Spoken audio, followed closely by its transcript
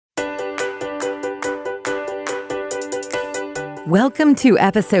Welcome to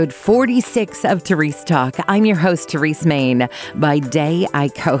episode 46 of Therese Talk. I'm your host, Therese Main. By day, I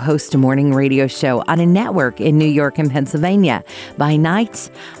co-host a morning radio show on a network in New York and Pennsylvania. By night,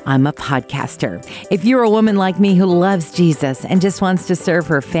 I'm a podcaster. If you're a woman like me who loves Jesus and just wants to serve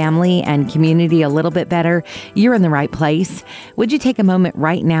her family and community a little bit better, you're in the right place. Would you take a moment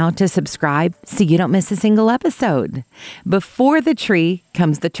right now to subscribe so you don't miss a single episode? Before the tree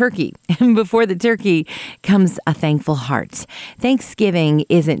comes the turkey. And before the turkey comes a thankful heart. Thanksgiving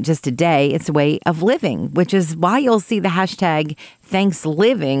isn't just a day, it's a way of living, which is why you'll see the hashtag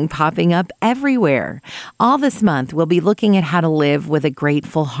ThanksLiving popping up everywhere. All this month, we'll be looking at how to live with a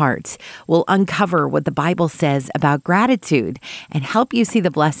grateful heart. We'll uncover what the Bible says about gratitude and help you see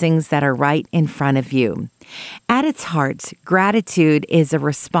the blessings that are right in front of you. At its heart, gratitude is a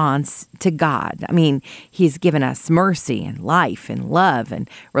response to God. I mean, He's given us mercy and life and love and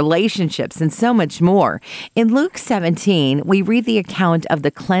relationships and so much more. In Luke 17, we read the account of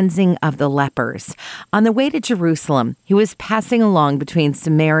the cleansing of the lepers. On the way to Jerusalem, He was passing along between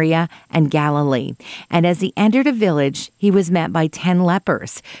Samaria and Galilee. And as He entered a village, He was met by 10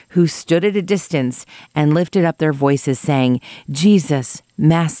 lepers who stood at a distance and lifted up their voices saying, "Jesus,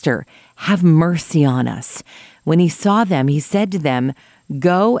 Master, have mercy on us." When He saw them, He said to them,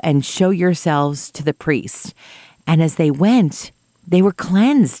 "Go and show yourselves to the priest." And as they went, they were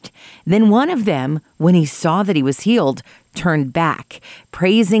cleansed. Then one of them, when he saw that he was healed, turned back,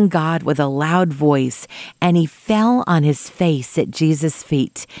 praising God with a loud voice, and he fell on his face at Jesus'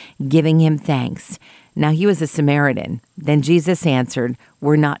 feet, giving Him thanks. Now he was a Samaritan. Then Jesus answered,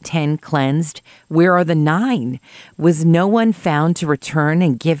 "Were not 10 cleansed? Where are the 9? Was no one found to return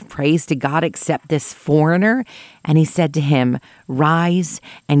and give praise to God except this foreigner?" And He said to him, "Rise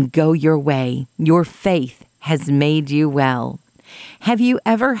and go your way. Your faith has made you well." Have you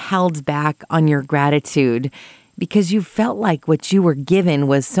ever held back on your gratitude because you felt like what you were given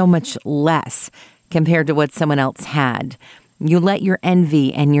was so much less compared to what someone else had? You let your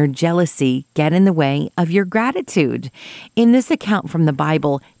envy and your jealousy get in the way of your gratitude. In this account from the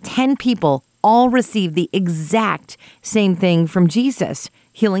Bible, 10 people all received the exact same thing from Jesus,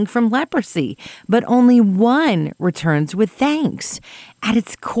 healing from leprosy, but only one returns with thanks. At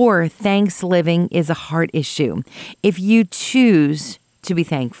its core, ThanksLiving is a heart issue. If you choose to be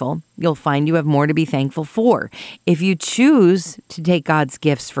thankful, you'll find you have more to be thankful for. If you choose to take God's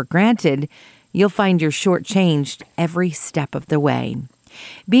gifts for granted, you'll find you're shortchanged every step of the way.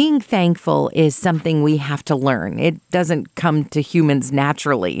 Being thankful is something we have to learn. It doesn't come to humans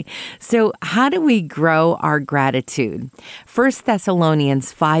naturally. So how do we grow our gratitude? 1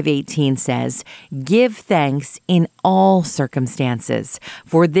 Thessalonians 5:18 says, "Give thanks in all circumstances,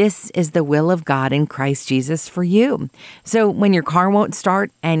 for this is the will of God in Christ Jesus for you." So when your car won't start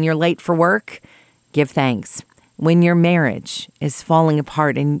and you're late for work, give thanks. When your marriage is falling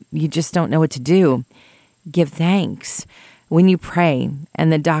apart and you just don't know what to do, give thanks. When you pray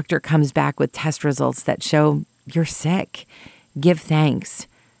and the doctor comes back with test results that show you're sick, give thanks.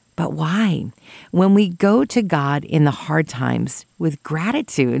 But why? When we go to God in the hard times with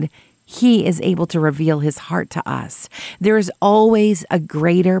gratitude, He is able to reveal His heart to us. There is always a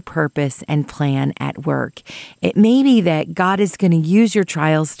greater purpose and plan at work. It may be that God is going to use your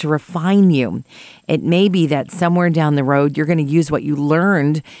trials to refine you. It may be that somewhere down the road, you're going to use what you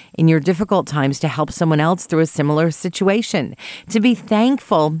learned in your difficult times to help someone else through a similar situation. To be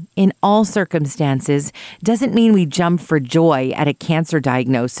thankful in all circumstances doesn't mean we jump for joy at a cancer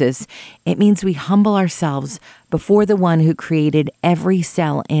diagnosis. It means we humble ourselves before the one who created every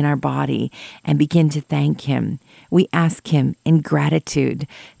cell in our body and begin to thank Him. We ask Him in gratitude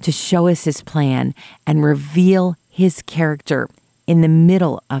to show us His plan and reveal His character in the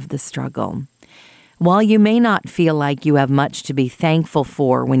middle of the struggle. While you may not feel like you have much to be thankful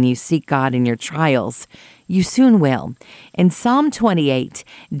for when you seek God in your trials, you soon will. In Psalm 28,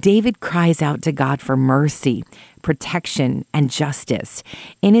 David cries out to God for mercy, protection, and justice.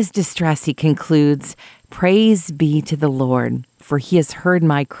 In his distress, he concludes, "Praise be to the Lord, for He has heard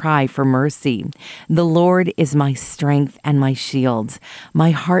my cry for mercy. The Lord is my strength and my shield.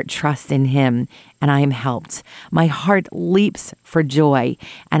 My heart trusts in Him, and I am helped. My heart leaps for joy,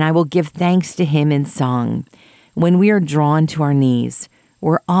 and I will give thanks to Him in song." When we are drawn to our knees,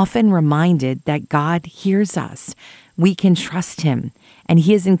 we're often reminded that God hears us. We can trust Him, and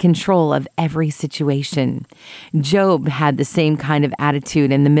He is in control of every situation. Job had the same kind of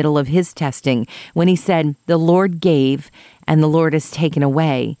attitude in the middle of his testing when he said, "The Lord gave, and the Lord has taken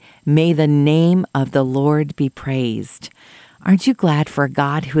away. May the name of the Lord be praised." Aren't you glad for a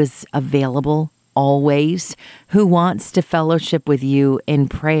God who is available always, who wants to fellowship with you in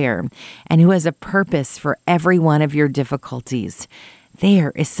prayer, and who has a purpose for every one of your difficulties.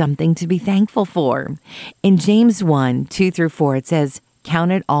 There is something to be thankful for. In James 1:2-4, it says,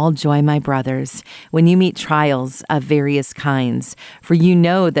 "Count it all joy, my brothers, when you meet trials of various kinds, for you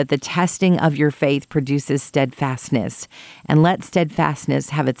know that the testing of your faith produces steadfastness. And let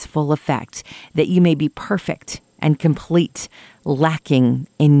steadfastness have its full effect, that you may be perfect and complete, lacking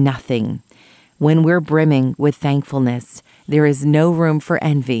in nothing." When we're brimming with thankfulness, there is no room for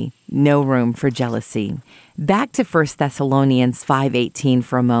envy, no room for jealousy. Back to 1 Thessalonians 5:18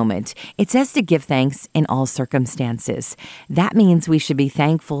 for a moment. It says to give thanks in all circumstances. That means we should be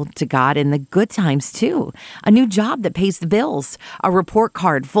thankful to God in the good times too. A new job that pays the bills, a report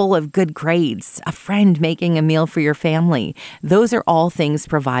card full of good grades, a friend making a meal for your family. Those are all things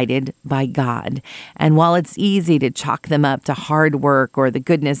provided by God. And while it's easy to chalk them up to hard work or the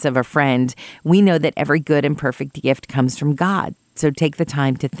goodness of a friend, we know that every good and perfect gift comes from God. So take the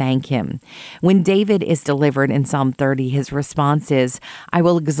time to thank him. When David is delivered in Psalm 30, his response is, "I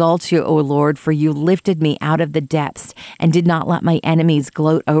will exalt you, O Lord, for you lifted me out of the depths and did not let my enemies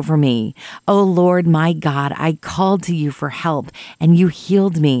gloat over me. O Lord, my God, I called to you for help and you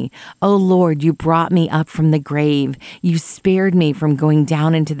healed me. O Lord, you brought me up from the grave. You spared me from going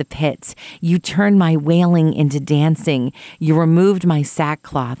down into the pits. You turned my wailing into dancing. You removed my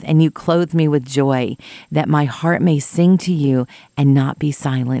sackcloth and you clothed me with joy, that my heart may sing to you and not be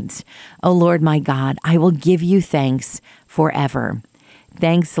silent. O Lord, my God, I will give you thanks forever."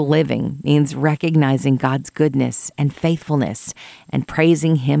 Thanks living means recognizing God's goodness and faithfulness and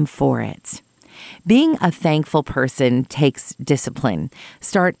praising him for it. Being a thankful person takes discipline.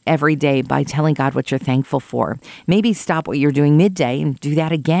 Start every day by telling God what you're thankful for. Maybe stop what you're doing midday and do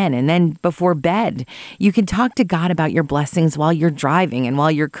that again. And then before bed, you can talk to God about your blessings while you're driving and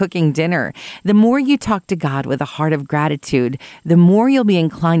while you're cooking dinner. The more you talk to God with a heart of gratitude, the more you'll be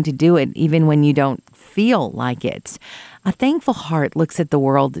inclined to do it even when you don't feel like it. A thankful heart looks at the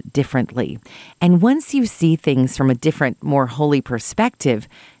world differently. And once you see things from a different, more holy perspective,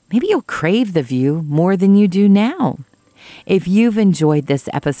 maybe you'll crave the view more than you do now. If you've enjoyed this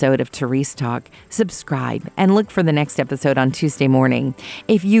episode of Therese Talk, subscribe and look for the next episode on Tuesday morning.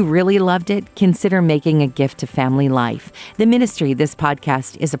 If you really loved it, consider making a gift to Family Life, the ministry this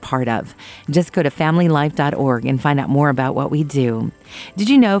podcast is a part of. Just go to familylife.org and find out more about what we do. Did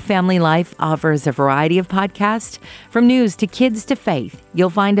you know Family Life offers a variety of podcasts? From news to kids to faith, you'll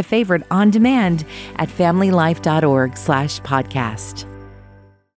find a favorite on demand at familylife.org/podcast.